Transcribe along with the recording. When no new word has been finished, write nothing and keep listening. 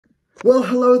Well,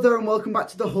 hello there and welcome back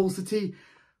to the Hull City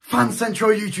Fan Central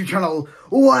YouTube channel,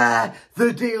 where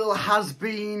the deal has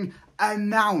been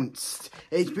announced.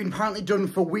 It's been apparently done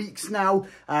for weeks now,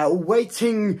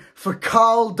 waiting for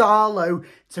Karl Darlow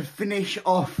to finish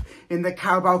off in the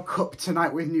Carabao Cup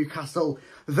tonight with Newcastle.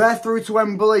 They're through to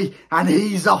Wembley and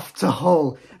he's off to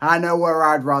Hull. I know where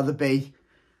I'd rather be.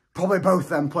 Probably both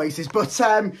them places. But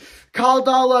Karl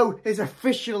Darlow is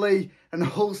officially a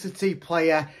Hull City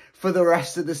player for the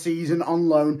rest of the season on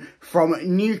loan from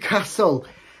Newcastle.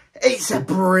 It's a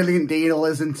brilliant deal,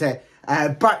 isn't it?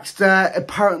 Baxter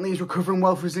apparently is recovering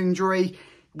well from his injury.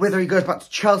 Whether he goes back to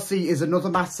Chelsea is another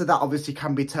matter. That obviously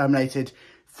can be terminated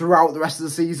throughout the rest of the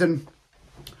season.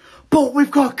 But we've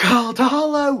got Karl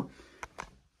Darlow.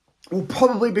 Will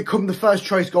probably become the first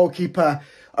choice goalkeeper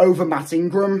over Matt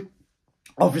Ingram.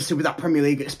 Obviously with that Premier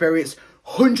League experience.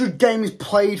 100 games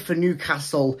played for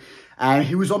Newcastle.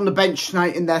 He was on the bench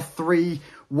tonight in their 3-1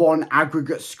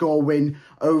 aggregate score win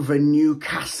over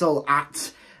Newcastle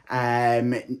at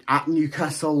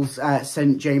Newcastle's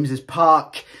St James's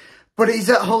Park. But he's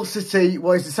at Hull City.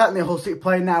 Well, he's certainly a Hull City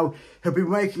player now. He'll be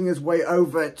making his way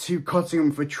over to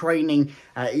Cottingham for training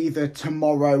either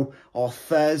tomorrow or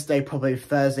Thursday. Probably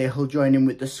Thursday he'll join in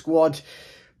with the squad.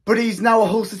 But he's now a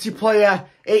Hull City player.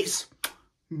 It's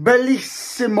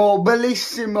bellissimo,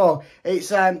 bellissimo. It's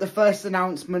the first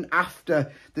announcement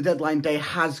after the deadline day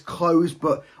has closed,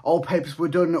 but all papers were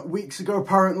done weeks ago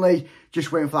apparently.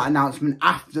 Just waiting for that announcement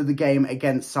after the game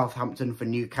against Southampton for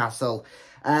Newcastle.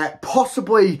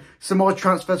 Possibly some more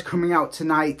transfers coming out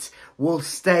tonight. We'll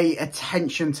stay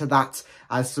attention to that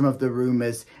as some of the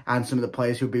rumours and some of the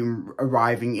players who've been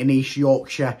arriving in East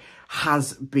Yorkshire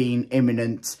has been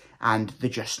imminent and they're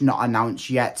just not announced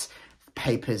yet.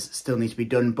 Papers still need to be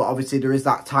done, but obviously there is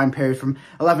that time period from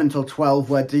 11 till 12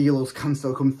 where deals can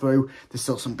still come through. There's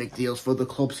still some big deals for the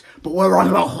clubs, but we're on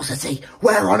about Hull City.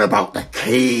 We're on about the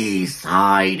key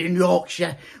side in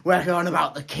Yorkshire. We're on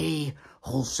about the key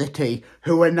Hull City,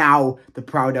 who are now the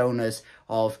proud owners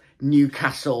of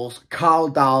Newcastle's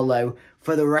Karl Darlow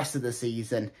for the rest of the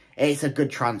season. It's a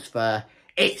good transfer.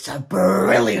 It's a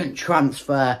brilliant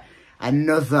transfer.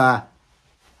 Another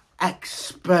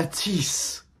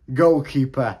expertise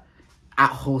goalkeeper at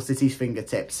Hull City's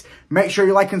fingertips. Make sure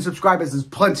you like and subscribe as there's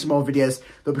plenty more videos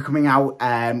that'll be coming out,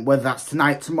 whether that's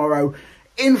tonight, tomorrow,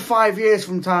 in 5 years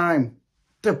from time.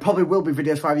 There probably will be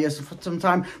videos 5 years from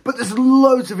time, but there's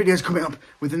loads of videos coming up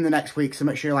within the next week, so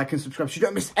make sure you like and subscribe so you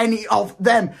don't miss any of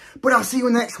them. But I'll see you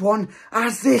in the next one,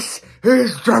 as this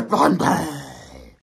is the Thunder.